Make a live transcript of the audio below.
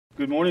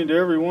Good morning to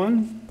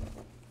everyone.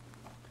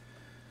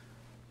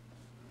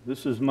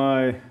 This is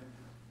my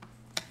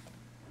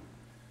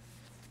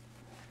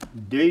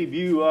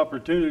debut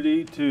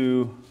opportunity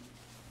to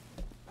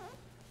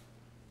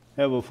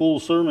have a full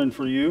sermon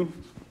for you.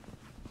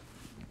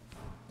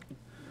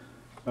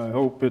 I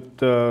hope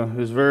it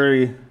is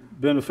very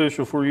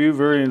beneficial for you,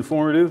 very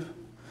informative,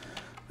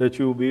 that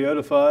you will be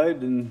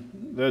edified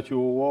and that you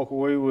will walk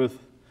away with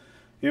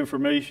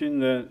information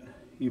that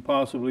you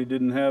possibly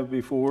didn't have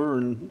before,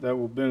 and that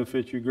will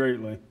benefit you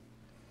greatly.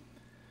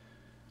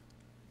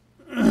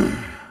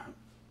 Have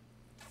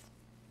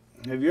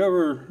you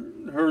ever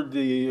heard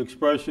the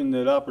expression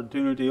that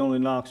opportunity only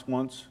knocks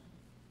once?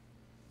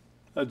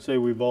 I'd say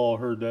we've all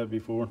heard that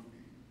before.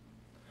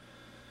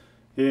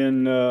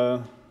 And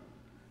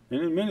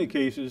in many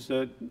cases,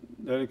 that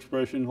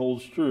expression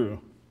holds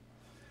true.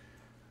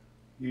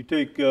 You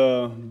take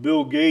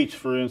Bill Gates,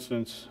 for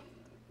instance.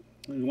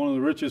 He's one of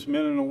the richest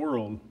men in the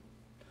world.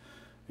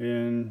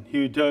 And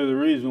he would tell you the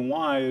reason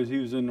why is he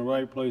was in the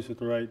right place at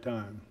the right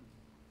time.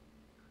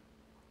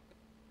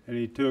 And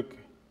he took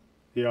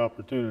the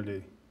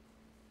opportunity.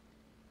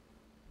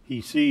 He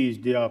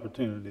seized the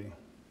opportunity.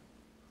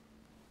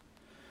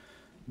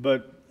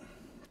 But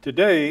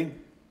today,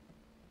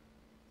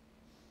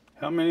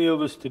 how many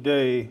of us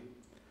today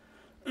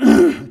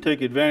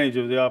take advantage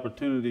of the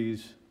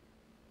opportunities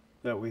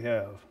that we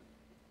have?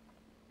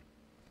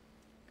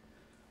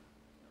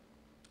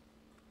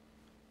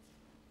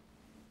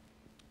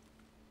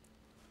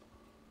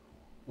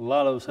 A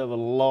lot of us have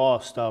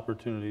lost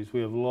opportunities.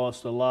 We have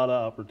lost a lot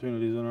of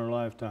opportunities in our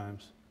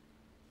lifetimes.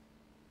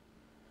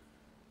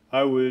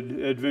 I would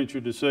adventure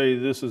to say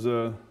this is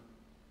a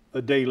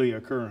daily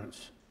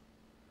occurrence.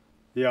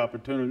 The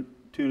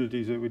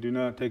opportunities that we do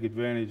not take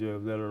advantage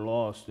of that are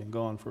lost and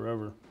gone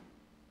forever.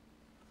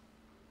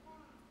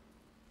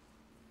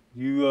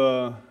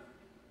 You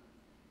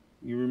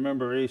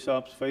remember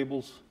Aesop's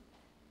fables?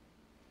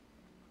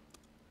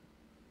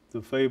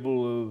 The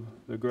fable of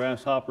the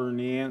grasshopper and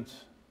the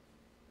ants?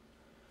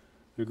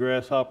 The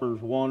grasshopper's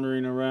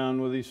wandering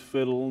around with his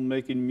fiddle,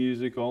 making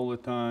music all the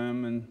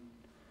time, and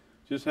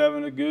just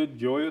having a good,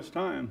 joyous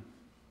time,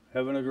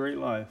 having a great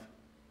life.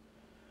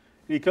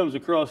 And he comes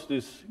across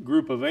this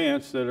group of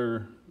ants that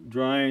are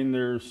drying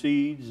their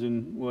seeds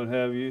and what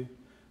have you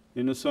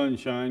in the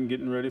sunshine,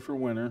 getting ready for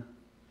winter.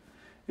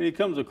 And he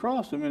comes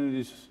across them and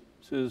he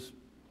says,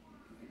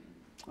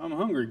 "I'm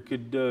hungry.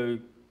 Could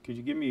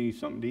you give me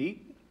something to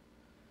eat?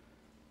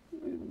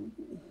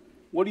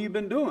 What have you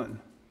been doing?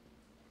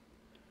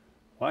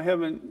 Why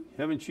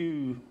haven't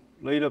you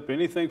laid up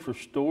anything for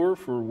store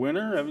for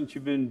winter? Haven't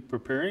you been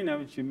preparing?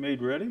 Haven't you made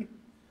ready?"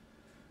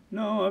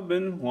 "No, I've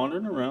been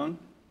wandering around,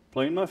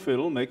 playing my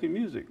fiddle, making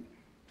music."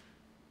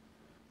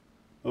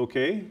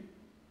 "Okay,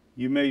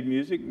 you made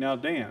music, now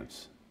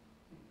dance."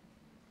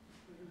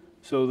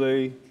 So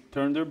they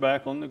turned their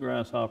back on the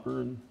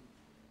grasshopper and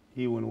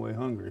he went away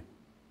hungry.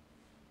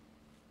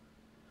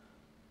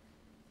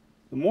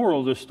 The moral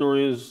of this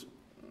story is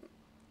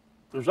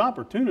there's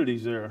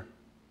opportunities there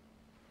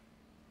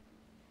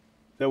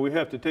that we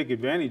have to take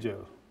advantage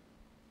of.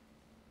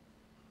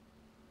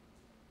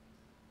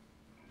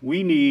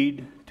 We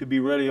need to be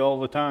ready all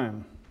the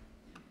time.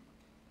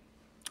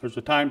 There's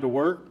a time to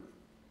work,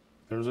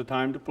 there's a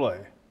time to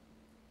play.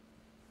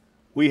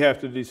 We have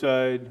to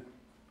decide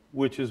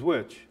which is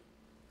which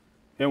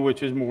and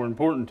which is more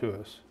important to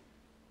us.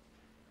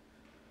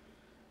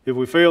 If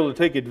we fail to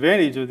take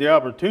advantage of the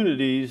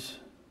opportunities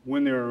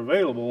when they're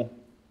available,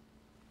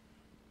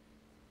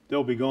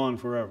 they'll be gone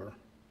forever.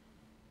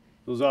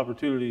 Those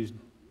opportunities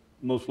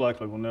most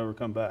likely will never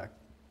come back.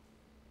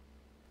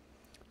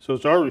 So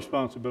it's our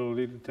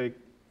responsibility to take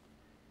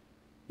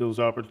those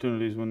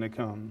opportunities when they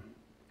come.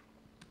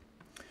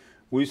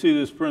 We see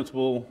this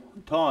principle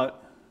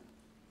taught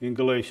in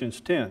Galatians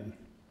 6:10.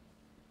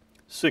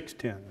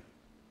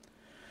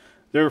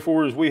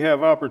 "Therefore, as we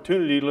have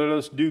opportunity, let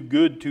us do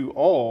good to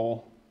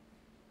all,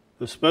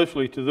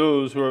 especially to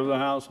those who are of the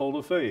household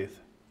of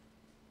faith."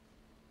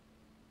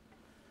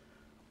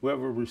 We have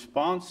a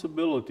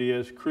responsibility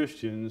as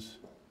Christians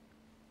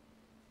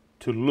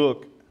to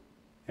look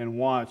and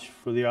watch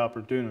for the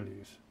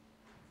opportunities.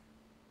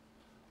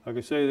 Like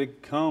I say, they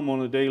come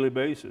on a daily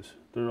basis.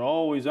 They're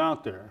always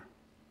out there.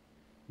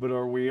 But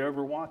are we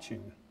ever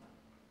watching?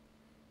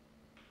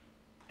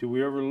 Do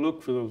we ever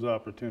look for those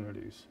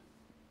opportunities?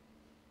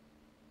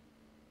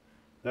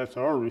 That's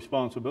our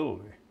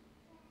responsibility.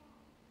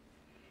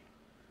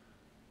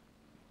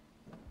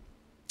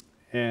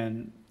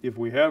 And if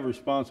we have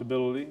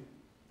responsibility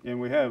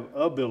and we have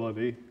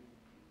ability,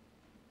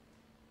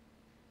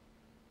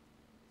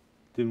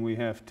 then we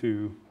have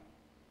to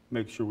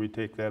make sure we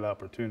take that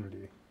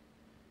opportunity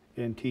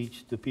and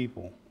teach the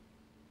people.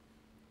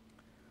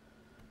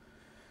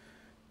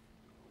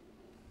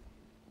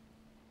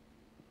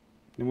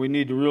 And we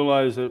need to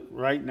realize that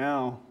right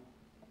now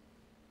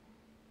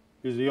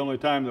is the only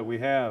time that we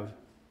have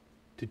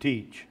to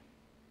teach.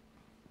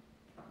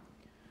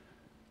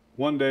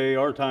 One day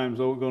our time's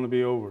going to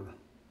be over.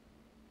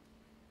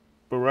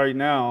 But right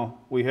now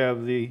we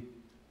have the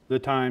the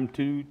time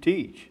to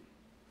teach,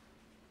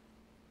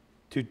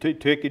 to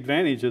take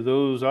advantage of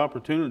those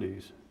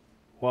opportunities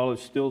while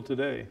it's still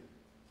today.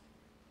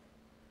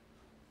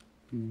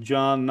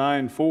 John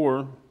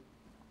 9:4,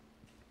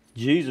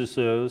 Jesus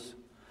says,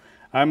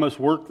 I must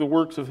work the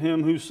works of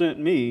him who sent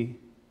me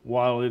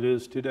while it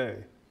is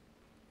today.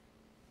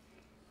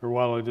 Or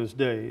while it is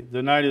day.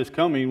 The night is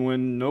coming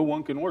when no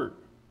one can work.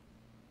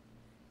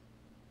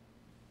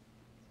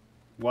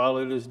 While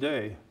it is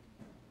day.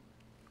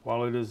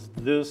 While it is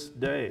this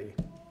day.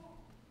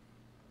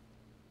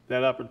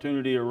 That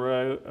opportunity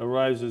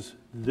arises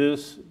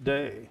this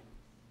day.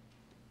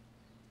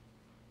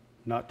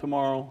 Not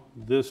tomorrow,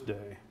 this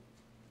day.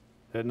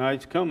 That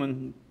night's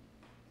coming,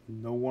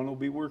 no one will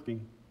be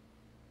working.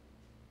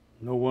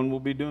 No one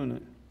will be doing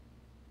it.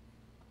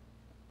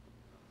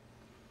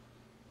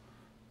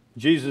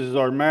 Jesus is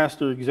our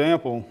master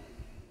example,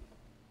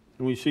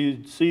 and we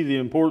see the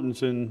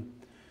importance in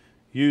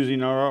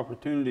using our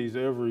opportunities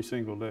every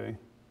single day.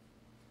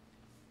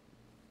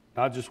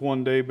 Not just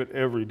one day, but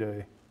every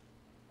day.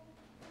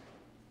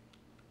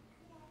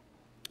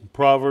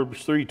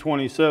 Proverbs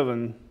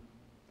 3:27,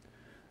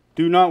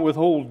 do not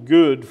withhold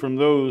good from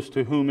those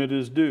to whom it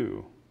is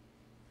due,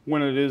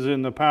 when it is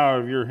in the power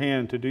of your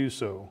hand to do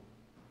so.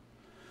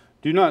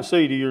 Do not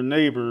say to your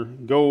neighbor,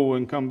 go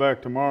and come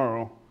back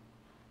tomorrow,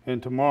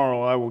 and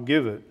tomorrow I will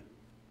give it,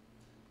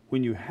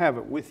 when you have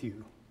it with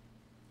you.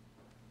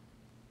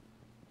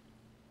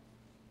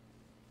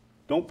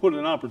 Don't put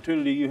an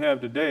opportunity you have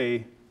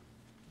today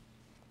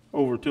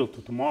over till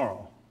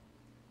tomorrow.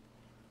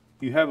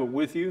 You have it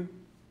with you,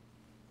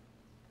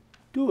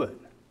 do it.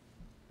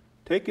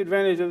 Take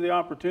advantage of the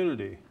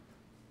opportunity,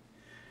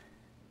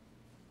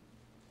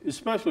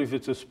 especially if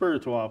it's a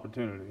spiritual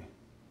opportunity.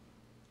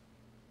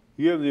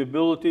 You have the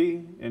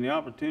ability and the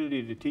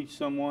opportunity to teach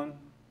someone.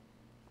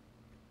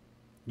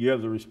 You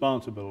have the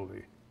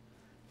responsibility.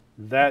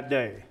 That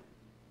day.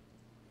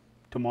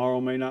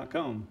 Tomorrow may not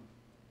come.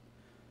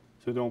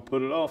 So don't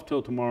put it off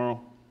till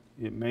tomorrow.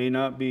 It may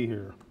not be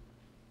here.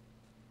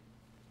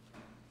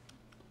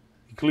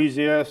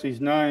 Ecclesiastes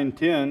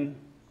 9:10,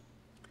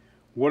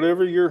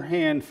 whatever your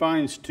hand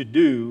finds to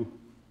do,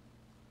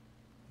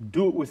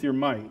 do it with your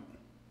might.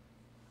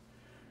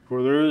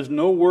 For there is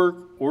no work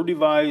or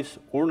device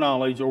or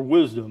knowledge or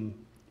wisdom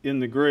in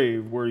the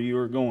grave where you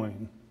are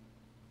going.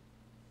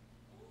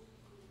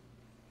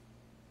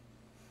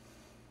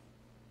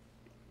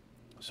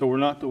 So we're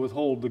not to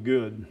withhold the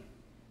good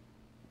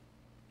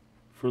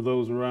for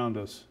those around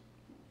us.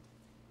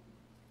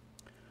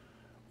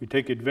 We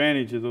take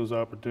advantage of those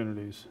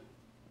opportunities.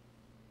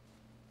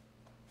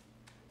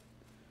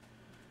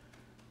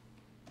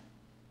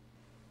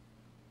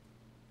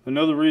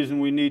 Another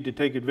reason we need to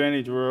take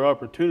advantage of our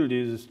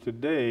opportunities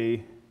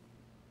today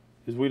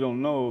is we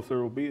don't know if there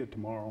will be a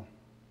tomorrow.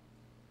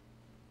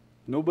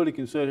 Nobody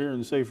can sit here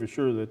and say for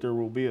sure that there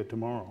will be a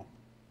tomorrow.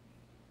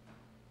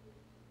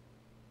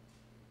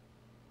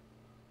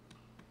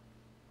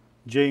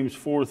 James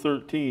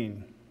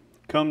 4:13,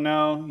 come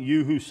now,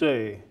 you who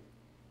say,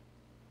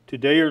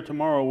 today or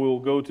tomorrow we will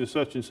go to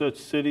such and such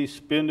city,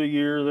 spend a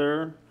year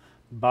there,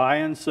 buy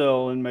and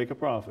sell and make a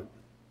profit.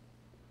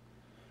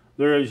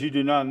 Whereas you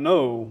do not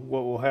know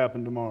what will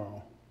happen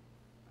tomorrow.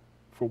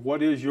 For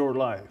what is your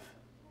life?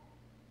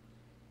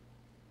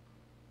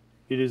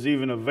 It is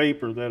even a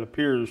vapor that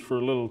appears for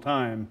a little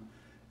time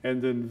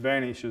and then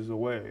vanishes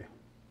away.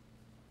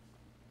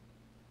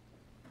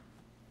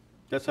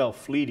 That's how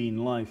fleeting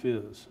life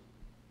is.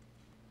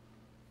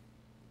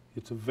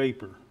 It's a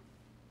vapor.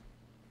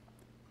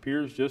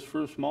 Appears just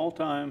for a small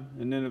time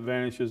and then it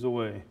vanishes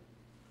away.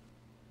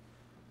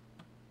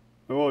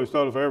 I've always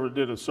thought if I ever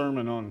did a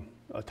sermon on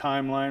a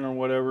timeline or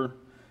whatever,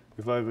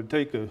 if I would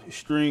take a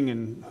string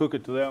and hook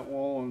it to that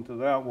wall and to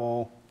that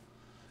wall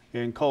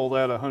and call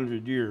that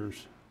 100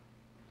 years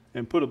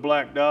and put a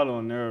black dot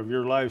on there of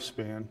your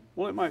lifespan,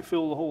 well, it might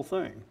fill the whole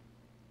thing.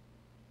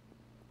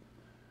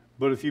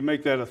 But if you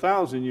make that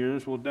 1,000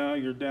 years, well, now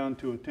you're down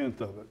to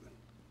 1/10 of it.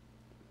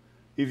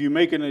 If you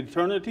make an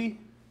eternity,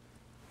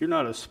 you're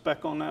not a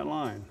speck on that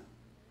line.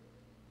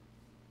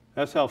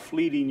 That's how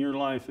fleeting your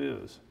life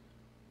is.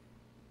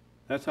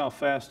 That's how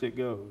fast it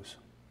goes.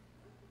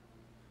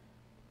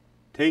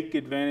 Take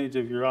advantage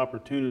of your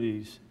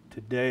opportunities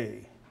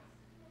today.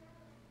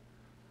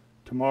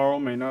 Tomorrow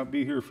may not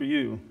be here for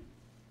you.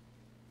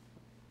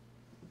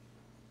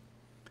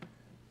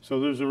 So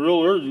there's a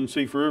real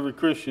urgency for every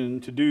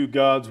Christian to do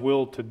God's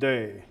will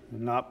today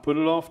and not put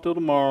it off till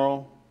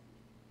tomorrow.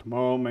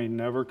 Tomorrow may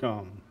never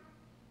come.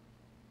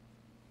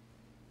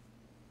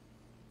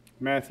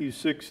 Matthew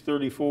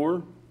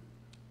 6:34.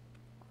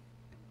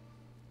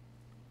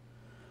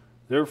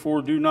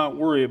 Therefore do not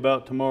worry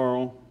about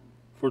tomorrow,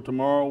 for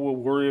tomorrow will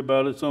worry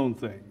about its own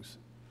things.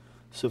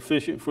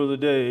 Sufficient for the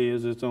day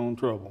is its own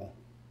trouble.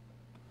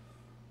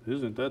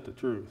 Isn't that the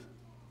truth?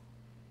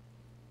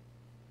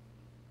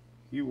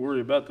 You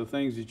worry about the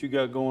things that you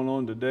got going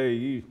on today,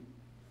 you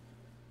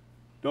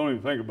don't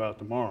even think about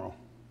tomorrow.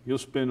 You'll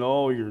spend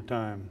all your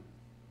time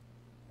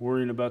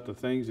worrying about the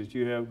things that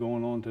you have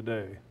going on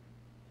today.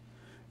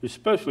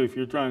 especially if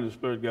you're trying to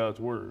spread God's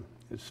word,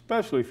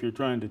 especially if you're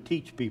trying to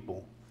teach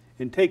people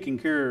and taking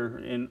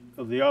care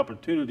of the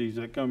opportunities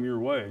that come your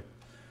way.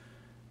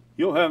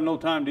 You'll have no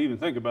time to even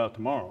think about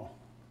tomorrow.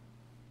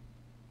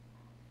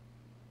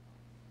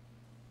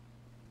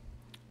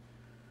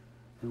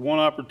 There's one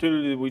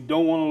opportunity that we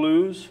don't want to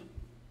lose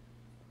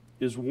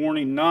is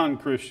warning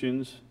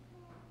non-Christians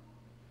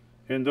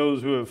and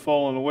those who have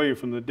fallen away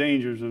from the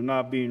dangers of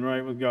not being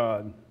right with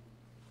God.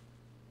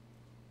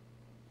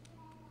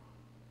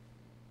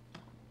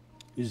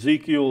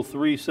 Ezekiel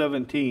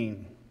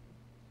 3:17.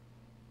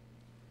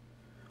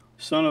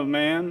 Son of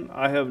man,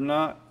 I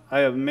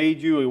have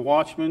made you a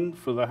watchman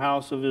for the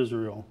house of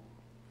Israel.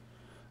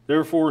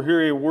 Therefore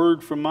hear a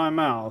word from my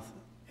mouth,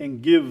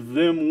 and give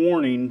them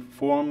warning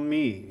from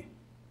me.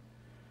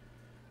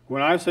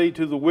 When I say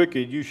to the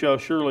wicked, you shall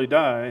surely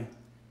die,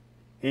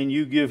 and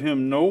you give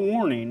him no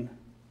warning,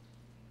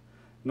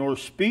 nor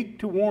speak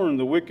to warn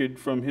the wicked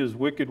from his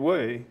wicked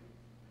way,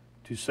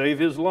 to save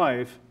his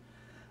life,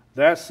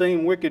 that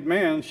same wicked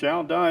man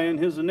shall die in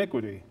his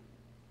iniquity,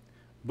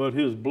 but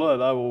his blood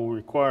I will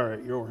require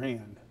at your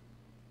hand.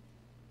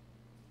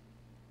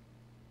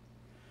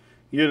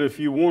 Yet if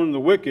you warn the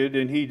wicked,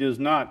 and he does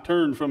not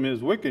turn from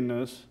his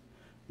wickedness,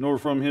 nor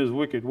from his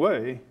wicked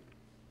way,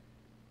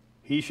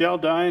 he shall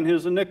die in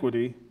his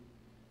iniquity,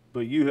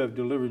 but you have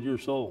delivered your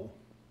soul.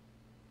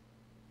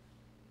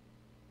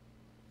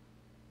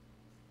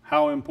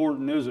 How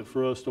important is it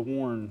for us to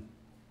warn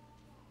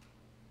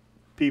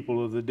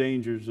people of the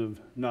dangers of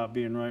not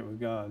being right with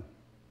God?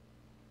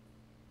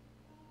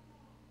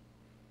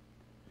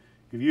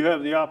 If you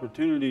have the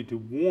opportunity to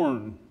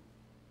warn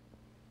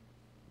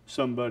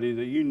somebody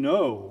that you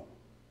know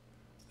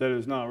that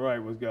is not right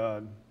with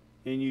God,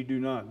 and you do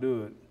not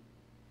do it,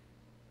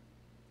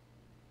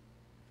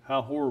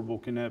 how horrible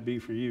can that be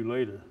for you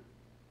later?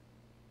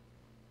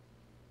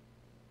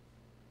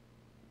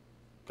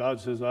 God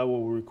says, I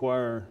will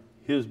require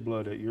his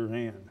blood at your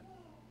hand.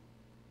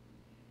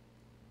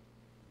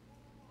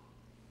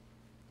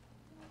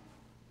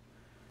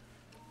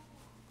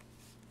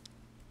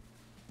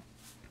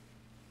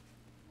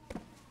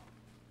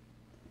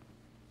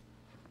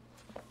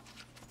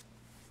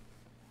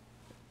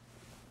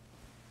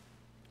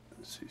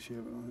 Let's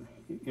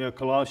see,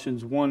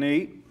 Colossians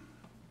 1:8.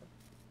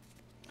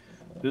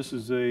 This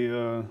is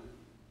a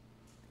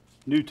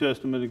New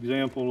Testament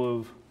example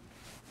of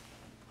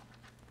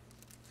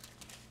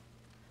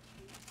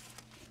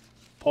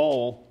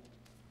Paul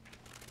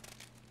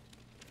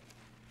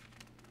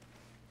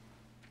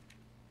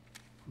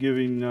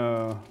giving,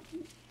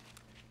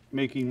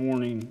 making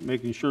warning,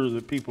 making sure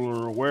that people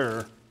are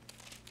aware.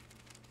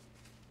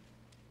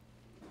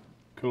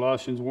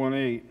 Colossians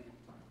 1:8.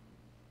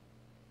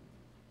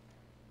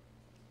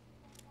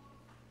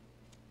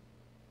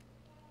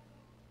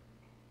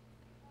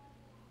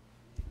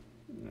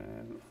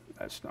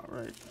 That's not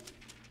right.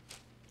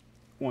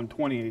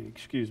 1:28,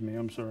 excuse me,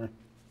 I'm sorry.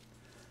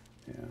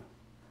 Yeah.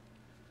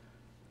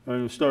 I'm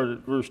going to start at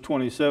verse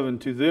 27.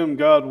 To them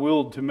God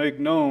willed to make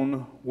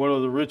known what are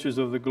the riches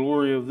of the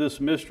glory of this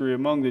mystery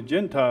among the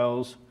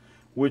Gentiles,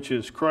 which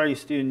is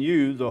Christ in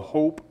you, the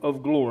hope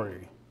of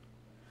glory.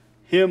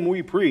 Him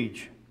we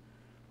preach,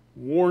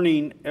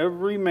 warning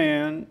every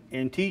man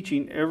and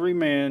teaching every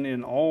man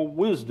in all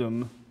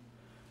wisdom,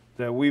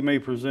 that we may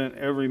present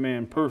every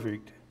man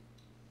perfect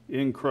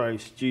in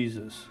Christ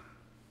Jesus.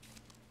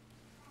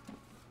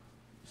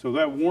 So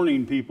that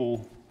warning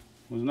people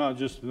was not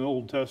just an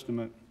Old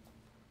Testament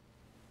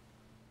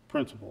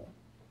principle.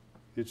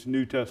 It's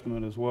New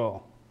Testament as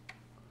well.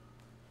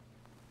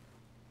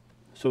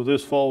 So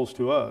this falls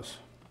to us.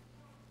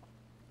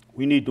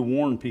 We need to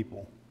warn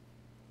people.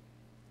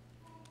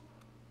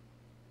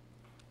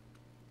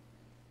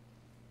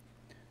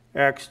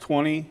 Acts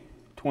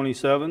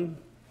 20:27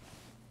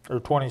 or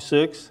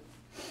 26.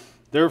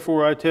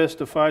 Therefore I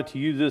testify to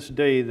you this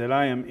day that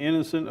I am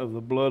innocent of the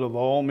blood of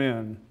all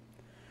men,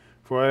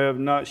 for I have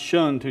not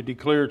shunned to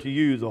declare to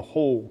you the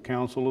whole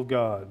counsel of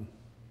God.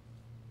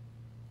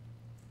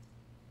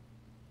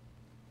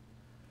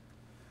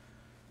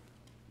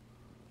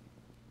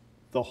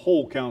 The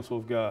whole counsel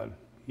of God.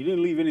 He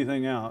didn't leave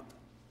anything out.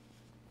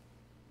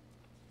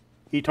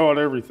 He taught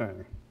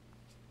everything.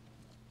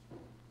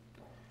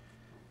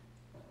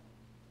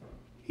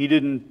 He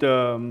didn't,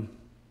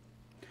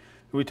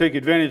 we take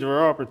advantage of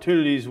our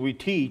opportunities, we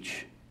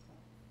teach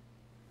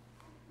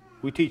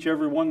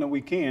everyone that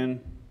we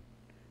can.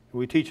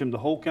 We teach them the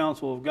whole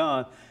counsel of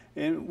God.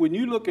 And when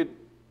you look at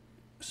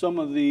some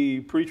of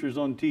the preachers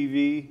on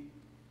TV,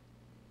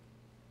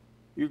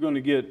 you're going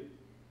to get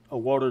a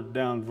watered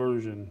down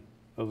version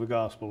of the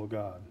gospel of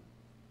God,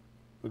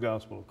 the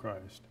gospel of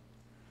Christ.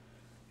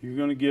 You're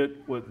going to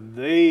get what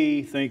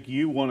they think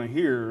you want to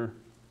hear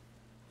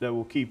that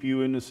will keep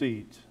you in the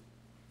seats,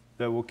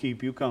 that will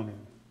keep you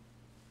coming.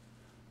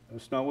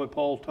 That's not what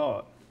Paul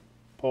taught.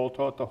 Paul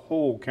taught the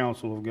whole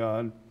counsel of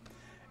God,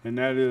 and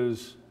that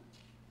is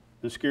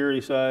the scary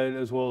side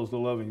as well as the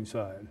loving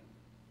side.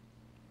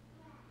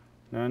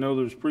 Now I know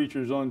there's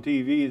preachers on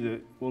TV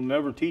that will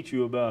never teach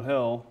you about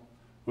hell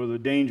or the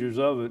dangers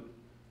of it,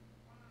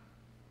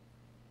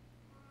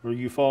 Are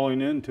you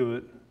falling into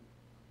it?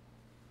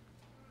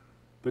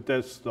 But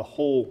that's the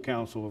whole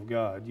counsel of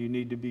God. You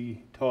need to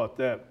be taught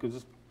that,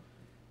 because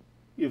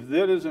if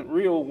that isn't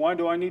real, why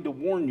do I need to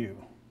warn you?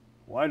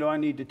 Why do I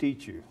need to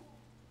teach you?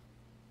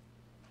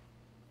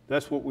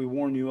 That's what we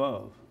warn you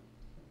of.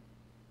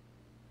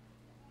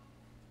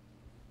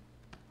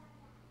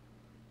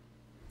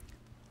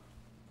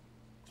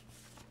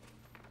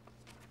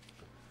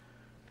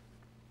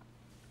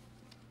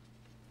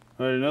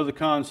 All right, another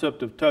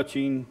concept of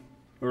touching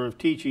or of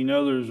teaching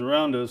others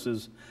around us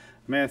is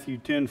Matthew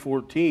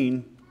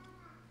 10:14,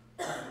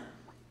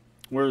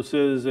 where it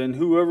says, "And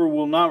whoever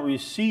will not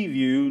receive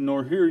you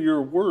nor hear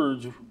your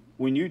words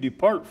when you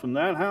depart from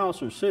that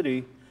house or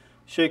city,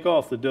 shake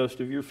off the dust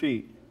of your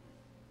feet."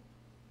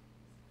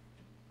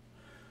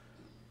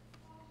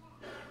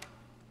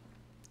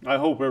 I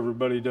hope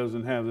everybody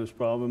doesn't have this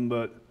problem,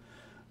 but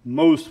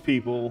most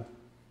people,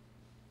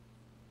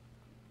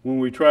 when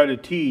we try to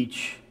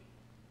teach,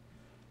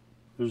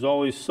 there's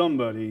always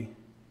somebody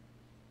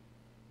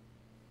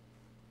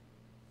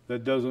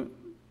that doesn't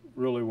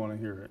really want to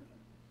hear it.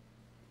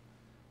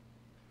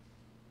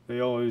 They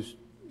always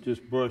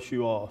just brush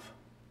you off.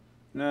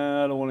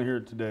 Nah, I don't want to hear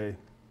it today.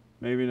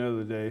 Maybe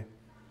another day.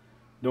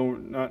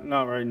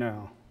 Not right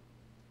now.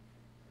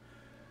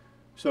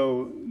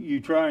 So you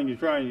try and you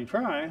try and you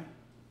try,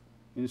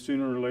 and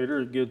sooner or later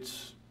it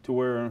gets to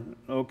where,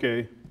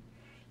 okay,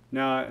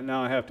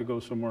 now I have to go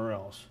somewhere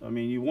else. I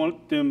mean, you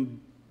want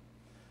them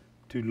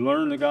to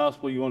learn the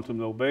gospel, you want them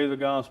to obey the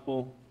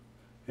gospel,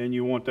 and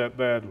you want that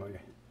badly.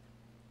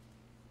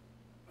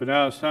 But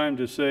now it's time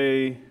to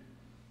say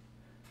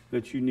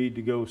that you need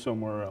to go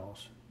somewhere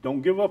else.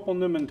 Don't give up on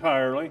them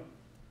entirely.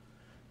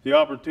 The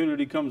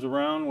opportunity comes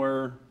around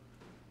where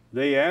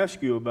they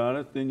ask you about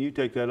it, then you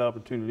take that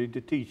opportunity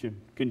to teach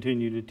them,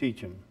 continue to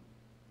teach them.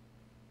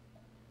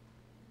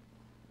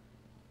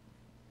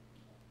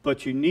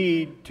 But you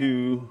need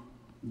to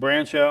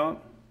branch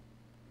out,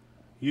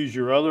 use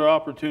your other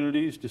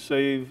opportunities to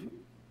save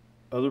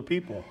other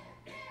people.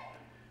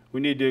 We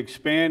need to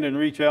expand and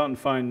reach out and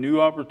find new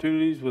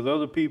opportunities with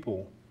other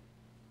people.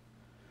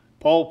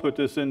 Paul put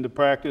this into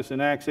practice in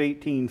Acts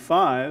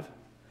 18:5.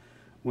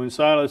 When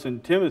Silas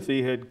and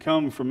Timothy had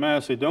come from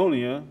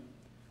Macedonia,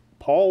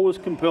 Paul was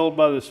compelled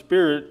by the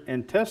Spirit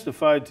and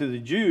testified to the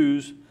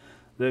Jews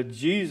that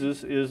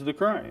Jesus is the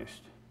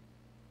Christ.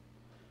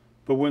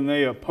 But when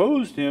they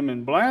opposed him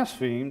and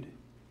blasphemed,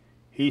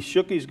 he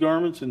shook his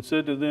garments and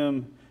said to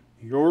them,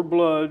 "Your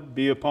blood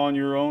be upon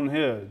your own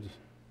heads.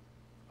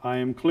 I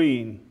am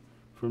clean.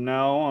 From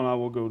now on I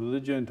will go to the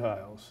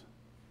Gentiles."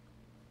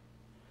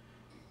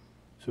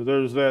 So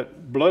there's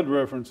that blood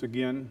reference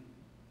again.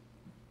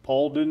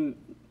 Paul didn't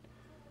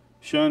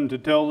shun to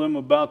tell them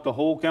about the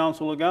whole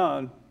counsel of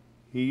God.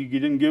 He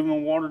didn't give them a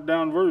watered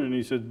down version.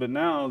 He said, "But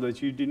now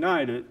that you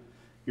denied it,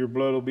 your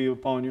blood will be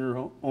upon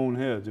your own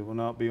heads. It will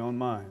not be on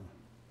mine."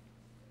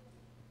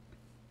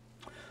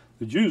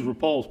 The Jews were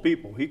Paul's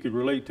people. He could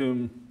relate to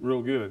them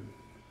real good.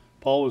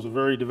 Paul was a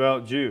very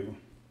devout Jew.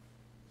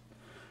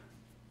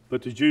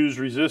 But the Jews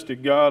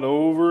resisted God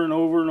over and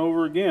over and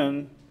over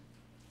again,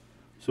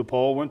 so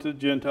Paul went to the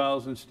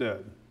Gentiles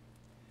instead.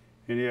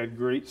 And he had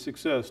great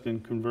success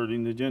in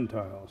converting the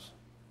Gentiles.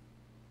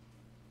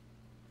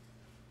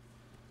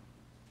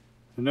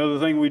 Another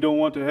thing we don't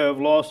want to have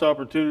lost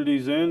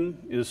opportunities in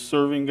is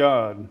serving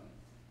God.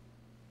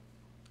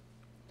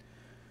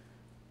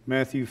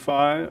 Matthew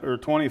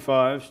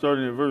 25,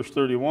 starting at verse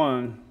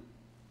 31.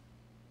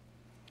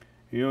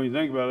 You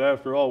think about it,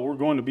 after all, we're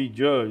going to be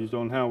judged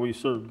on how we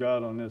serve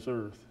God on this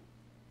earth.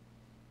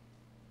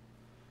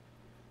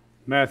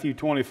 Matthew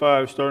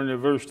 25, starting at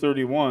verse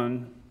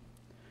 31.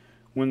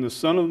 "When the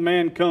Son of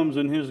Man comes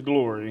in his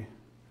glory,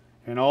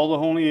 and all the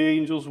holy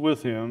angels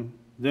with him,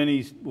 then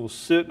he will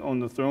sit on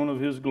the throne of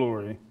his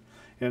glory.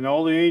 And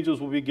all the angels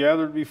will be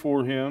gathered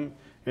before him,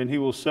 and he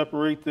will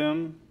separate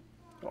them.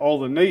 All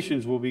the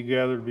nations will be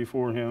gathered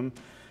before him,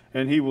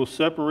 and he will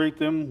separate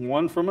them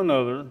one from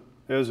another,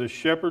 as a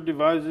shepherd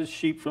divides his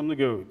sheep from the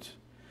goats.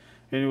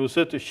 And he will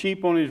set the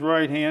sheep on his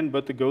right hand,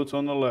 but the goats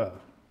on the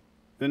left.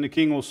 Then the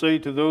king will say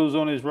to those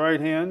on his right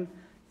hand,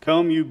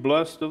 'Come, you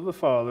blessed of the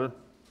Father,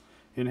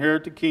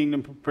 inherit the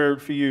kingdom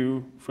prepared for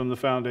you from the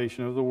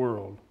foundation of the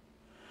world.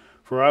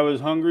 For I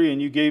was hungry,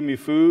 and you gave me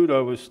food.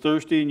 I was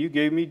thirsty, and you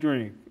gave me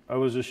drink. I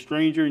was a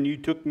stranger, and you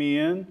took me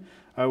in.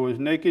 I was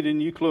naked,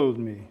 and you clothed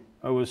me.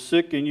 I was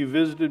sick, and you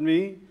visited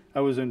me.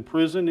 I was in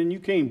prison, and you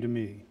came to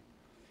me.'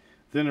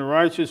 Then the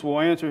righteous will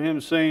answer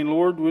him, saying,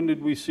 'Lord, when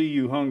did we see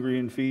you hungry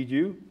and feed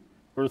you,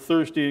 or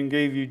thirsty and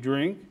gave you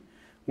drink?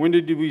 When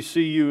did we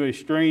see you a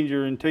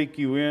stranger and take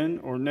you in,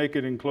 or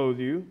naked and clothe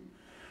you?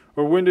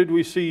 Or when did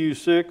we see you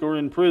sick or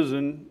in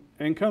prison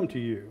and come to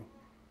you?'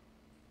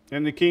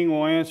 And the king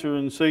will answer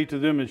and say to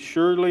them,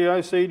 'Assuredly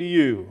I say to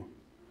you,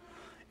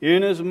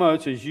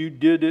 inasmuch as you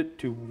did it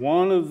to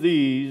one of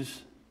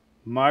these,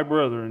 my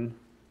brethren,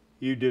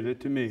 you did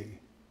it to me.'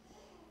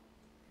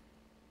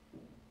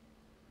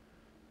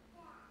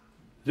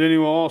 Then he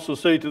will also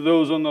say to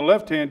those on the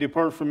left hand,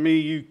 'Depart from me,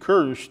 you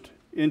cursed,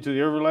 into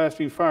the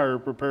everlasting fire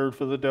prepared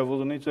for the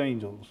devil and its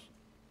angels.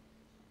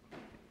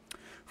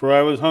 For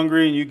I was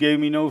hungry, and you gave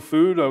me no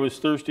food. I was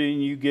thirsty,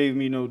 and you gave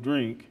me no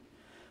drink.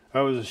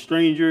 I was a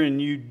stranger,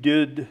 and you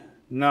did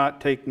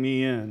not take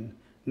me in.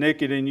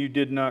 Naked, and you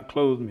did not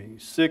clothe me.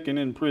 Sick and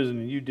in prison,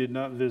 and you did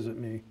not visit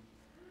me.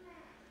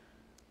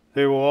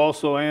 They will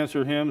also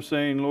answer him,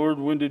 saying, Lord,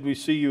 when did we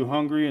see you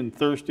hungry and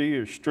thirsty,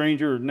 or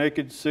stranger, or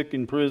naked, sick,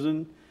 in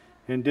prison,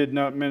 and did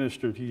not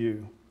minister to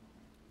you?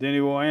 Then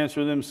he will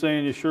answer them,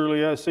 saying,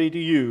 Surely I say to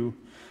you,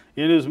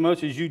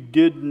 inasmuch as you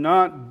did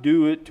not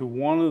do it to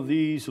one of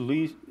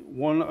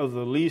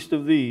the least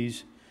of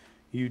these,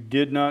 you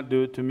did not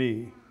do it to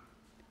me.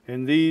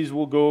 And these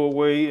will go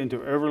away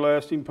into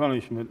everlasting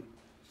punishment,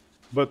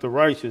 but the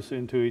righteous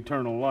into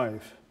eternal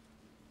life.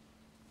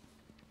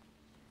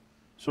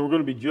 So we're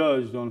going to be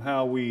judged on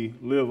how we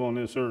live on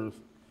this earth,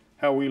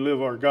 how we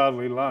live our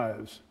godly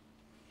lives,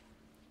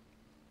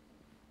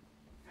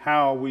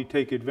 how we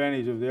take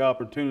advantage of the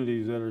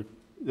opportunities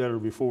that are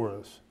before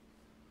us.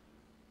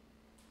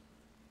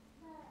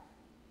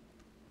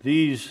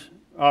 These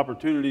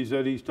opportunities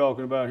that he's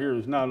talking about here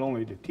is not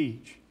only to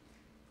teach,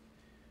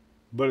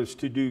 but it's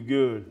to do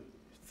good.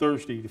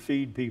 Thirsty, to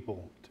feed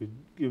people, to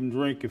give them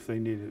drink if they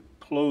need it,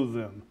 clothe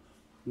them,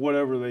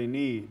 whatever they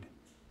need.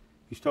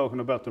 He's talking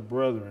about the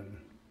brethren.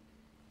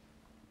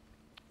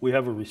 We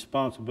have a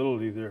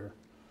responsibility there.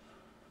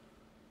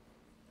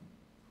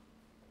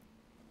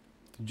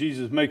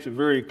 Jesus makes it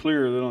very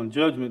clear that on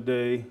Judgment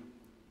Day,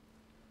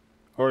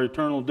 our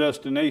eternal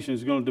destination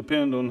is going to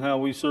depend on how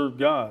we serve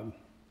God.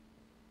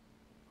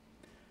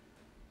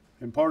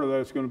 And part of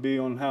that's going to be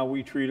on how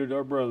we treated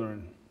our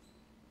brethren.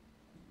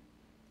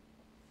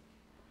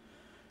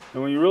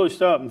 And when you really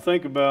stop and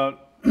think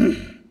about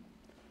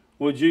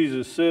what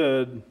Jesus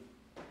said,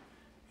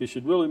 it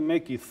should really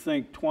make you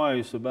think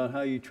twice about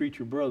how you treat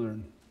your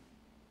brethren.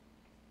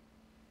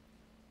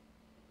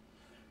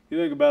 You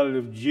think about it,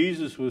 if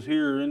Jesus was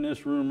here in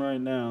this room right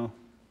now,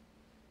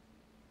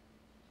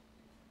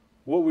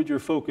 what would your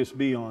focus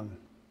be on?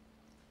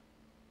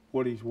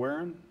 What he's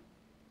wearing?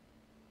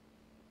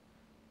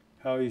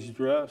 How he's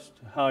dressed?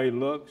 How he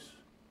looks?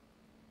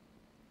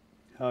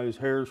 How his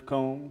hair's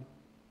combed?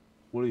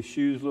 What his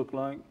shoes look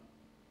like?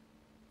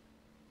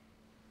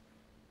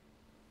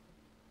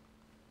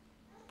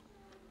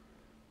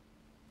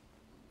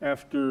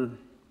 After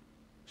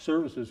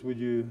services, would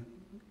you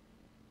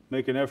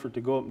make an effort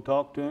to go up and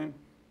talk to him?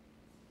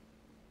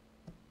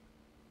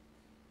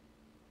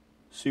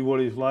 See what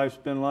his life's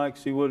been like?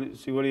 See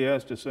what he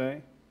has to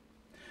say?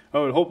 I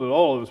would hope that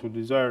all of us would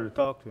desire to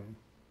talk to him.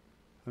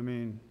 I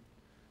mean,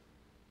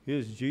 he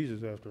is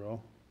Jesus after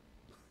all.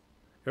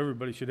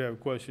 Everybody should have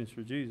questions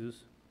for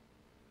Jesus.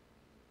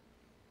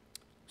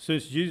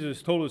 Since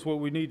Jesus told us what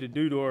we need to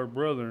do to our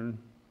brethren,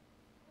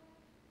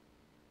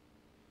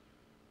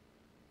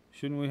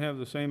 shouldn't we have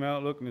the same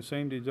outlook and the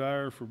same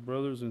desire for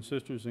brothers and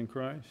sisters in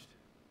Christ?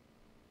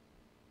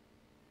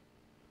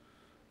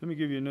 Let me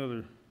give you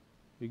another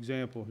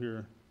example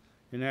here.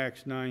 In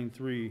Acts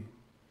 9:3,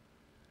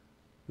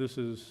 this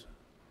is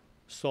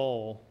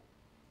Saul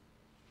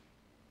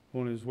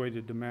on his way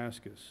to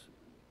Damascus.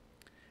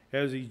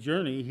 As he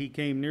journeyed, he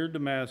came near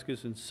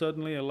Damascus, and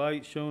suddenly a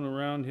light shone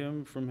around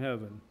him from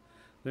heaven.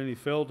 Then he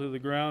fell to the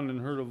ground and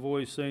heard a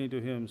voice saying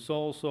to him,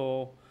 Saul,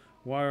 Saul,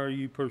 why are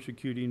you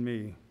persecuting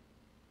me?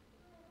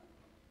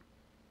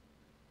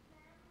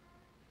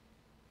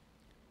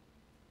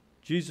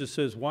 Jesus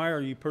says, why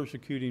are you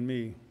persecuting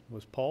me?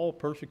 Was Paul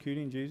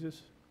persecuting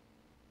Jesus?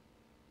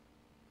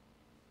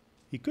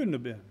 He couldn't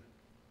have been.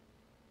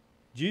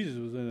 Jesus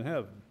was in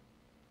heaven.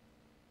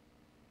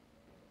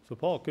 So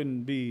Paul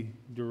couldn't be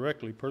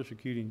directly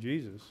persecuting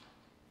Jesus.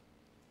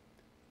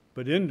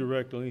 But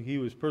indirectly, he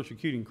was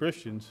persecuting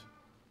Christians.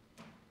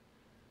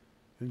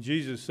 And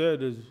Jesus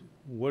said, is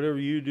whatever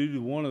you do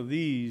to one of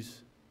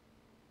these,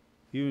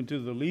 even to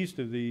the least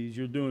of these,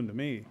 you're doing to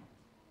me.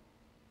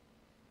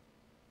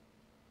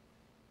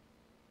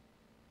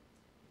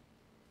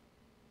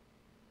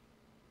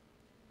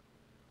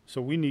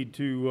 So we need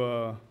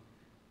to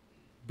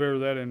bear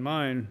that in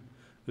mind,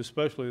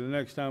 especially the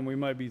next time we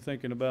might be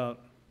thinking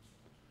about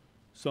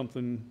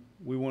something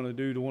we want to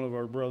do to one of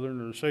our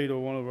brethren or say to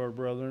one of our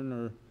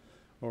brethren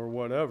or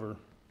whatever.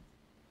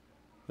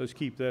 Let's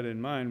keep that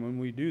in mind. When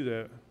we do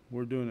that,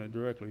 we're doing it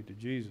directly to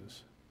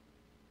Jesus.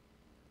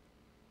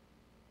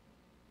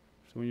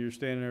 So when you're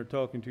standing there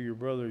talking to your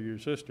brother or your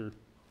sister,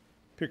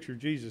 picture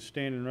Jesus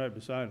standing right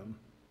beside them.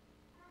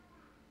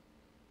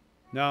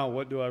 Now,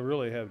 what do I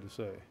really have to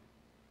say?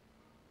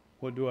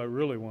 What do I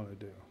really want to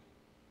do?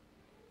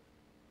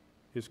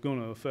 It's going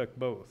to affect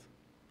both,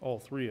 all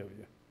three of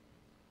you.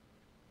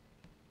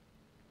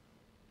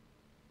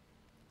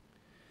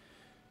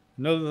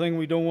 Another thing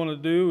we don't want to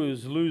do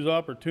is lose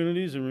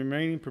opportunities and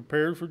remaining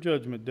prepared for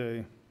Judgment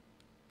Day.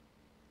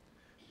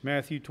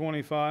 Matthew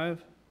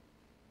 25.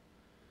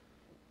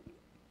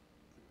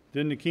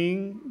 Then the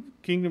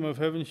kingdom of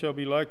heaven shall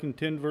be likened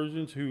 10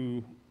 virgins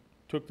who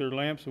took their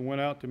lamps and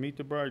went out to meet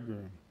the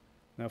bridegroom.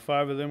 Now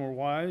 5 of them were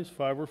wise,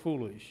 5 were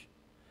foolish.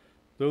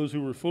 Those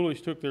who were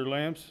foolish took their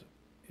lamps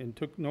and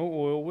took no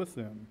oil with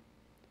them.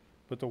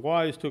 But the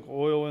wise took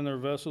oil in their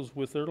vessels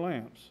with their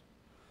lamps.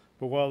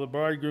 But while the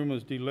bridegroom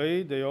was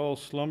delayed, they all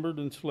slumbered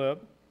and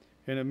slept.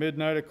 And at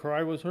midnight a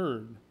cry was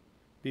heard,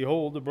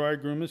 Behold, the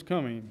bridegroom is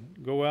coming.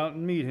 Go out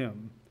and meet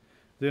him.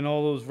 Then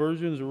all those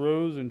virgins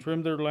arose and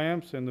trimmed their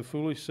lamps, and the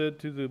foolish said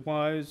to the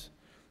wise,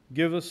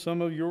 Give us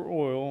some of your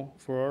oil,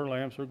 for our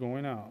lamps are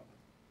going out.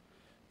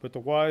 But the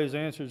wise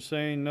answered,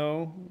 saying,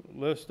 No,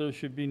 lest there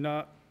should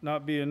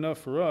not be enough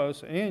for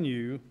us and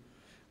you,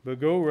 but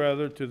go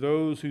rather to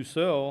those who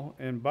sell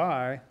and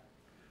buy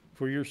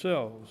for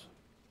yourselves.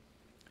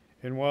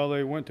 And while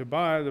they went to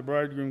buy, the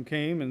bridegroom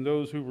came, and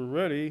those who were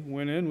ready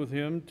went in with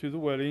him to the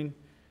wedding,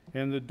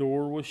 and the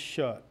door was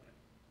shut.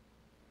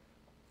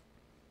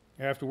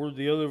 Afterward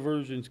the other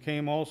virgins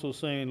came also,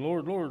 saying,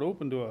 Lord, Lord,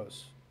 open to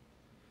us.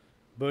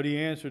 But he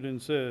answered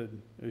and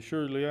said,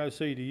 Assuredly I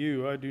say to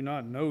you, I do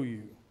not know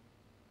you.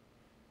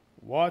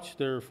 Watch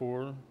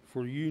therefore,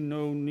 for you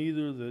know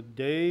neither the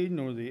day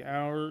nor the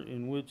hour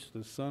in which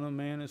the Son of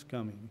Man is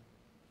coming.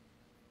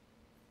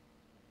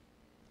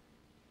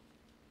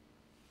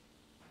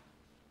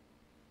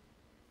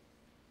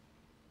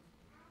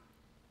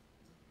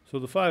 So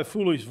the 5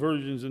 foolish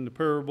virgins in the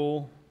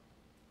parable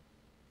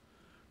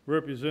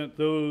represent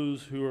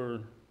those who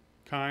are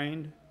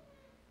kind,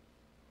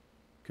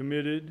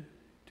 committed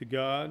to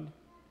God,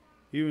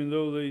 even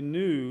though they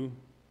knew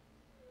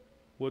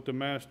that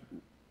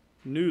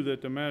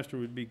the master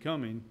would be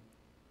coming.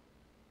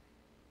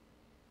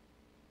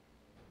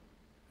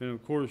 And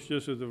of course,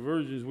 just as the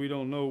virgins, we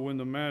don't know when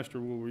the master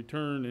will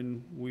return,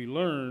 and we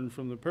learn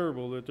from the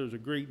parable that there's a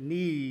great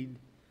need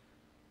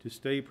to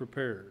stay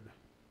prepared.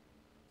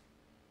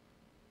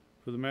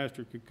 For the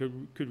master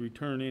could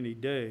return any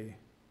day.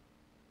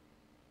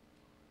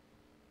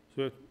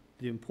 So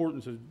the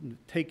importance of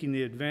taking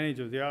the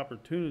advantage of the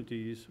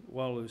opportunities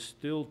while it's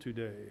still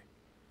today.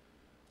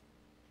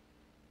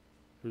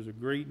 There's a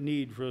great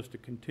need for us to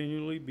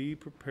continually be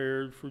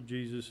prepared for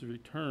Jesus'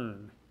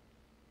 return.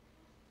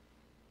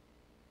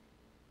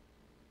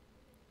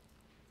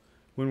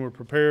 When we're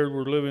prepared,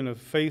 we're living a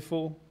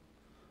faithful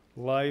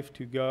life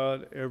to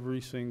God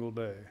every single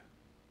day.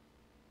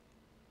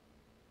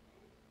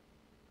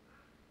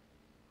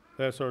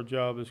 That's our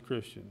job as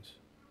Christians.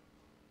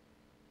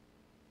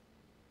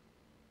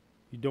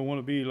 You don't want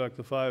to be like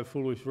the 5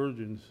 foolish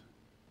virgins.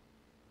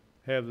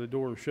 Have the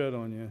door shut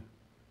on you.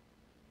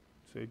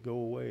 Say, go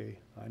away.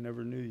 I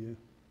never knew you.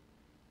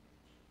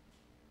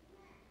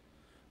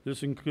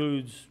 This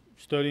includes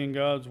studying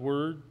God's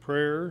Word,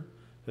 prayer,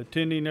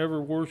 attending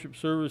every worship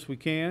service we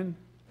can,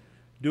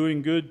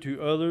 doing good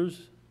to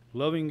others,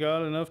 loving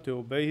God enough to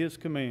obey His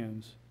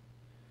commands.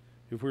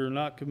 If we are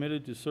not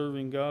committed to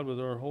serving God with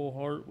our whole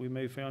heart, we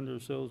may find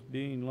ourselves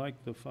being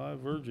like the 5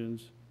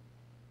 virgins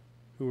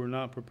who were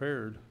not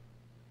prepared.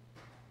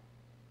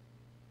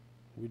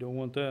 We don't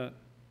want that.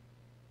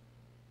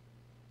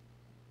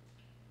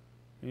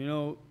 You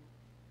know,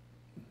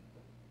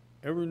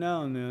 every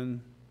now and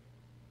then,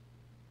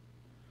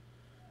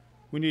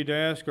 we need to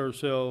ask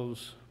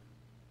ourselves,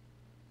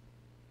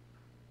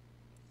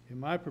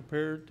 am I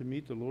prepared to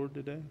meet the Lord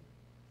today?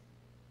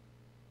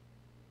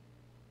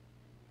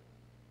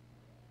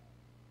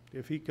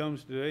 If He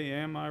comes today,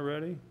 am I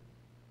ready?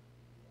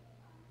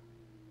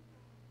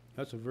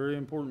 That's a very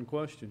important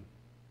question.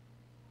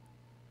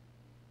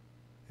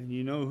 And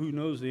you know who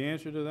knows the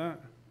answer to that?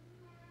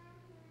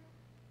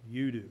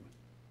 You do.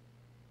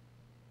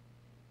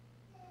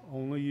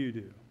 Only you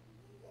do.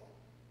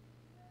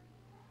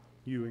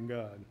 You and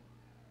God.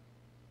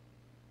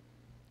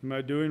 Am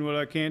I doing what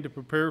I can to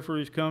prepare for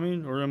His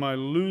coming, or am I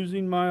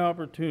losing my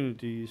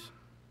opportunities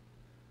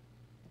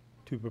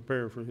to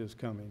prepare for His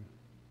coming?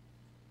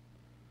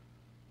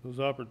 Those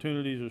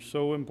opportunities are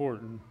so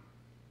important.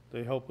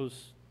 They help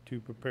us to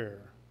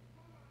prepare.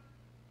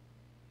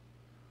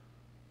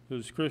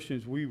 As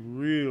Christians, we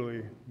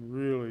really,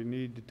 really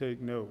need to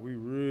take note. We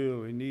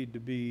really need to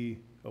be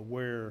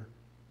aware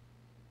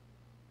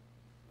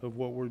of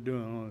what we're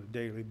doing on a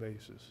daily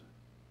basis.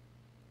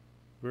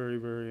 Very,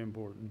 very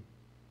important.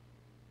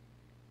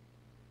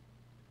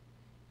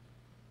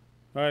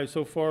 All right,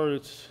 so far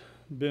it's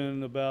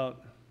been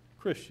about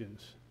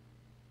Christians.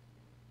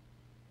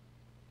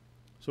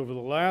 So for the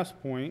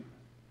last point,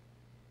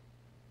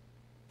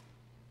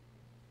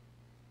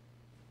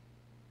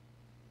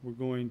 we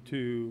don't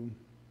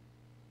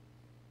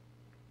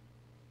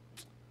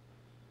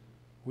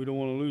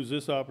want to lose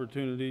this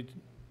opportunity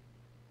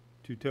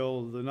to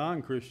tell the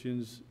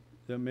non-Christians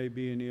that may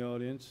be in the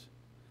audience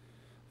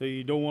that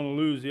you don't want to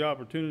lose the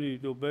opportunity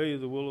to obey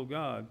the will of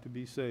God to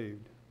be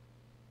saved.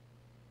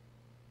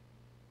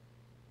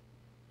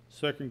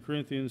 2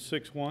 Corinthians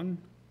 6:1.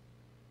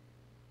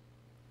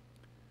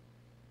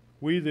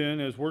 We then,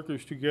 as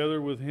workers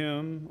together with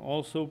Him,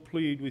 also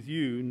plead with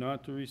you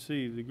not to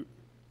receive the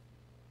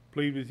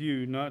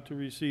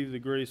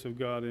grace of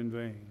God in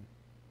vain.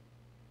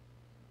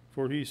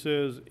 For He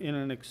says, in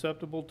an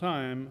acceptable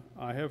time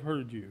I have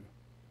heard you,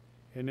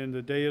 and in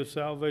the day of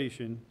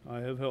salvation I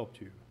have helped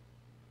you.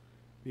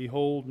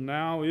 Behold,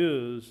 now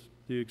is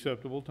the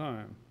acceptable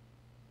time.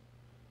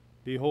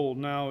 Behold,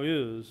 now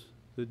is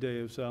the day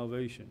of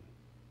salvation.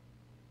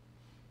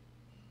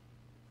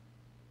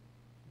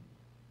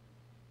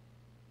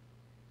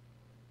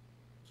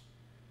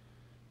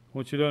 I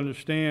want you to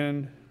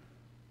understand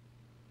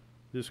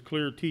this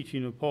clear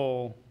teaching of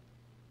Paul,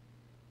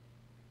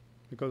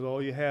 because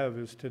all you have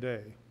is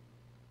today.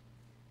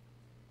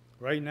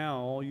 Right now,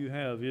 all you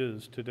have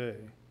is today.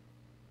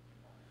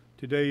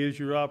 Today is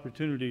your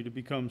opportunity to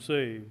become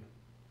saved,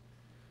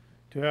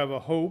 to have a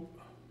hope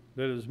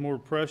that is more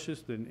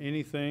precious than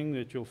anything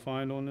that you'll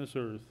find on this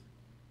earth.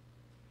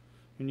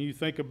 When you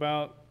think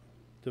about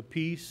the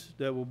peace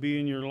that will be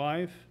in your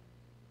life,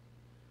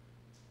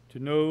 to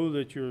know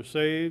that you're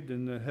saved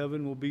and that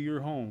heaven will be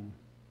your home.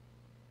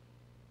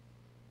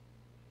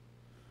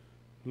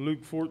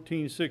 Luke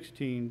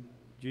 14:16,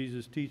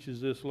 Jesus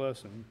teaches this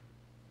lesson.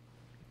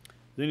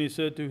 Then he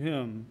said to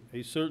him,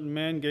 a certain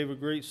man gave a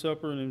great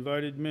supper and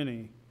invited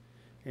many,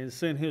 and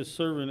sent his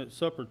servant at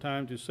supper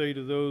time to say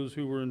to those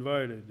who were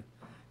invited,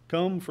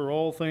 come, for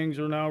all things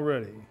are now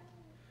ready.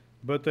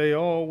 But they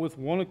all with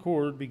one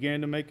accord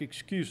began to make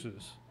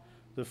excuses.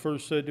 The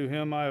first said to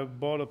him, I have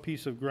bought a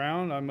piece of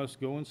ground, I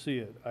must go and see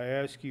it. I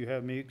ask you,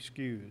 have me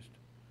excused.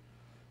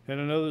 And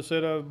another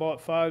said, I have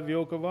bought 5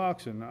 yoke of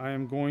oxen, I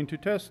am going to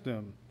test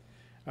them.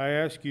 I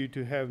ask you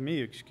to have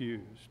me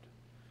excused.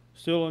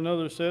 Still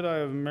another said, I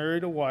have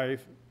married a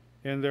wife,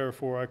 and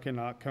therefore I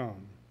cannot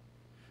come.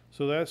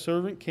 So that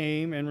servant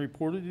came and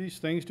reported these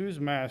things to his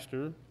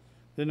master.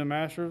 Then the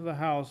master of the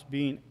house,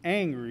 being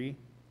angry,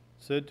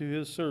 said to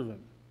his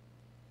servant,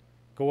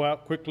 go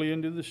out quickly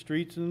into the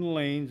streets and the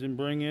lanes, and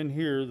bring in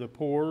here the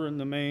poor and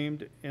the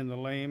maimed and the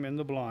lame and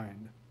the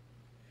blind.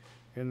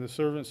 And the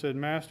servant said,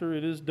 Master,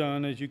 it is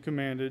done as you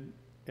commanded,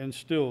 and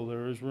still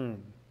there is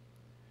room.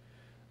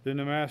 Then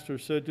the master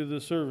said to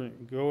the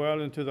servant, go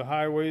out into the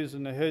highways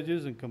and the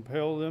hedges, and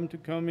compel them to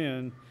come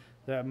in,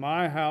 that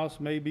my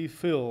house may be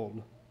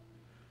filled.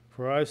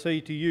 For I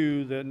say to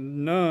you that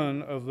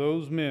none of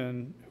those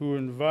men who are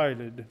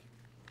invited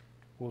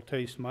will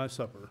taste my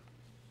supper.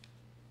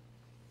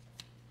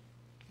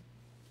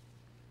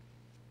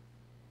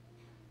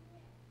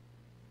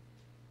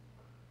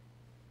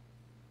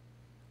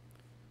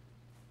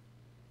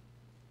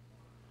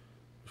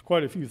 There's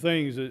quite a few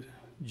things that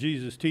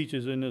Jesus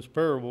teaches in this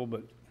parable,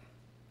 but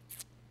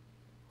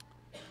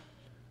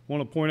I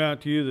want to point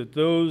out to you that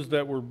those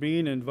that were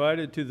being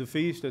invited to the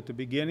feast at the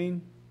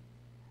beginning,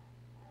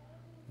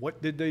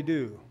 what did they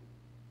do?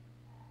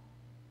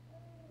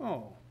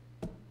 Oh,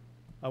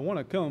 I want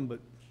to come,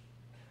 but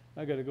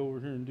I got to go over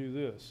here and do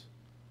this.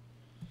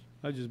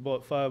 I just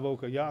bought 5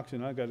 yoke of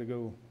oxen, I got to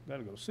go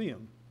see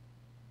them.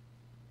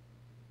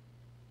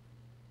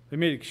 They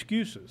made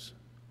excuses.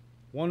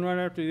 One right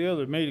after the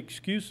other made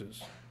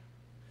excuses.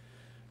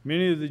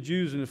 Many of the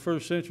Jews in the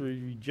first century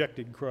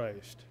rejected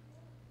Christ.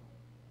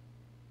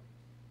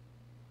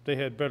 They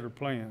had better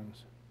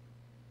plans.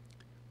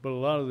 But a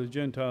lot of the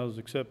Gentiles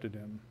accepted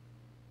him.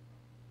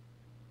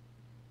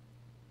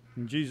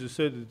 And Jesus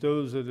said that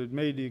those that had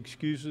made the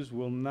excuses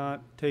will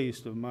not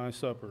taste of my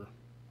supper.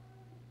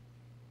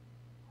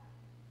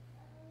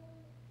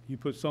 You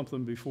put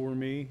something before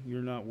me,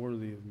 you're not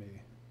worthy of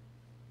me.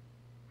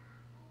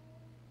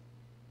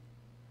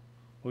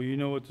 Well, you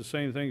know what, the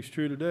same thing's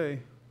true today.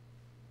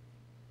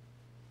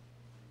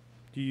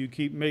 Do you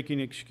keep making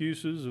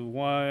excuses of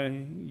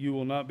why you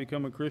will not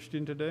become a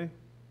Christian today?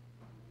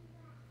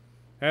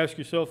 Ask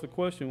yourself the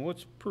question,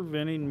 what's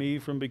preventing me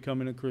from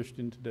becoming a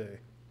Christian today?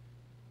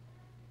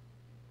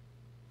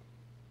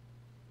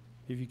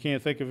 If you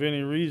can't think of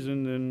any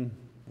reason, then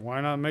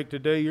why not make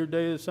today your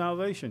day of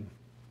salvation?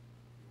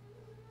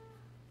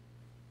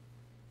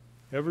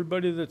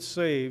 Everybody that's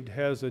saved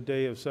has a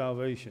day of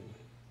salvation.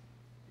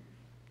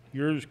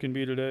 Yours can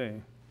be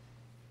today.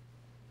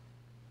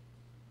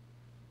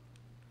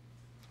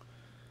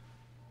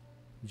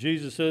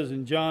 Jesus says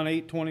in John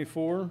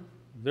 8:24,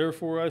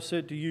 therefore I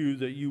said to you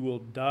that you will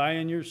die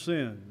in your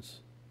sins.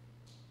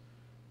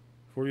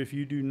 For if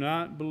you do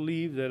not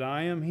believe that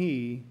I am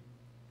he,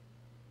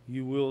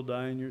 you will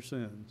die in your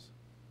sins.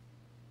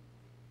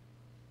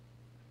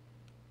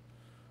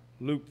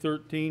 Luke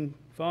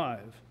 13:5,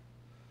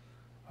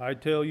 I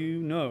tell you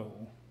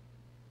no,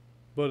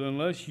 but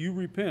unless you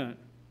repent,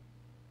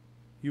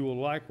 you will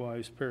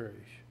likewise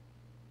perish.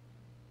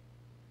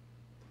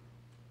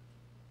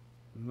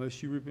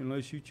 Unless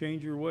you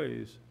change your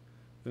ways,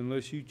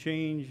 unless you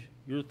change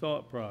your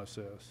thought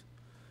process,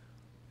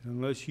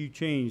 unless you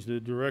change the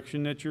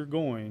direction that you're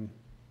going,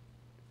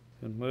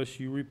 unless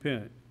you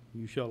repent,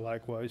 you shall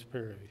likewise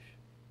perish.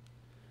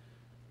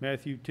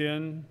 Matthew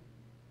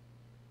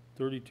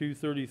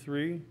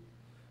 10:32-33,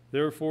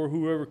 therefore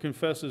whoever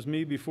confesses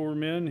me before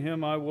men,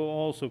 him I will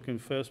also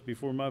confess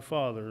before my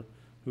Father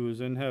who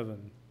is in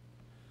heaven.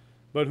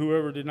 But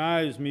whoever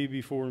denies me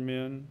before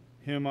men,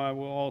 him I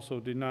will also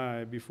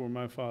deny before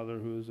my Father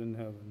who is in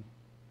heaven.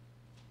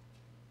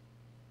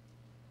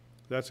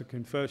 That's a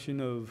confession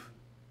of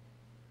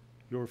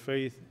your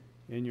faith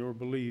and your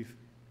belief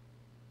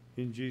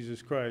in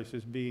Jesus Christ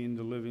as being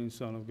the living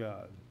Son of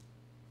God.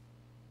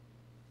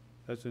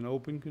 That's an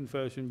open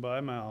confession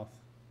by mouth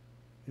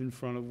in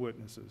front of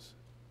witnesses.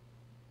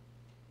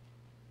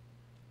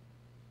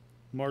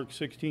 Mark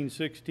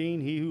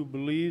 16:16, he who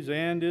believes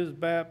and is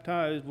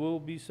baptized will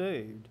be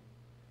saved,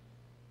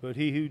 but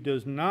he who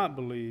does not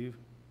believe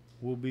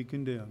will be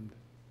condemned.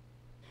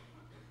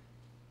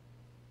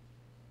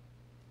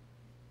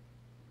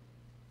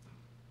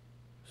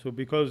 So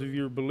because of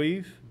your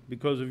belief,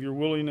 because of your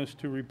willingness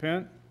to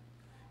repent,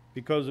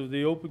 because of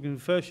the open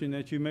confession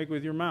that you make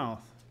with your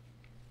mouth,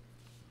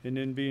 and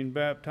then being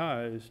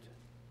baptized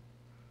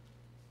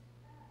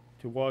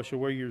to wash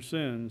away your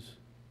sins,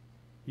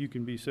 you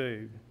can be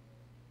saved.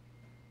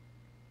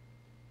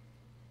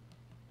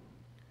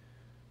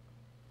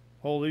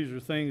 All these are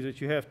things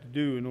that you have to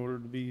do in order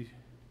to be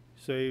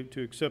saved,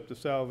 to accept the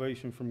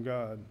salvation from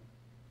God.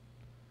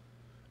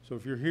 So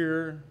if you're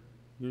here,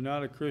 you're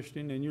not a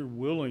Christian, and you're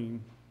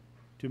willing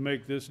to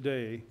make this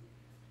day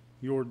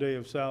your day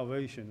of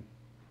salvation,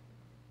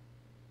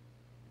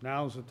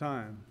 now's the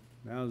time.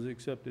 Now's the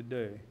accepted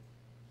day.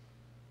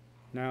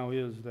 Now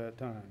is that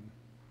time.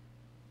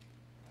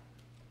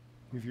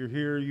 If you're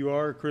here, you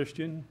are a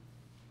Christian,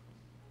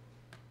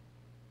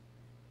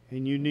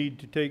 and you need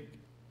to take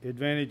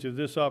advantage of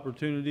this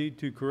opportunity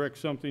to correct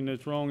something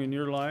that's wrong in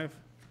your life,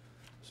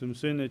 some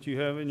sin that you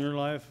have in your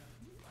life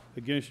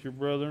against your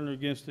brethren or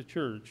against the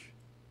church.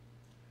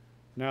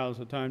 Now is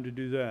the time to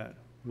do that.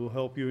 We'll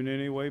help you in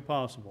any way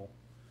possible.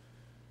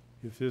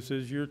 If this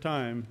is your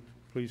time,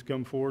 please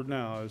come forward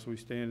now as we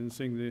stand and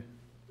sing the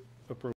appropriate.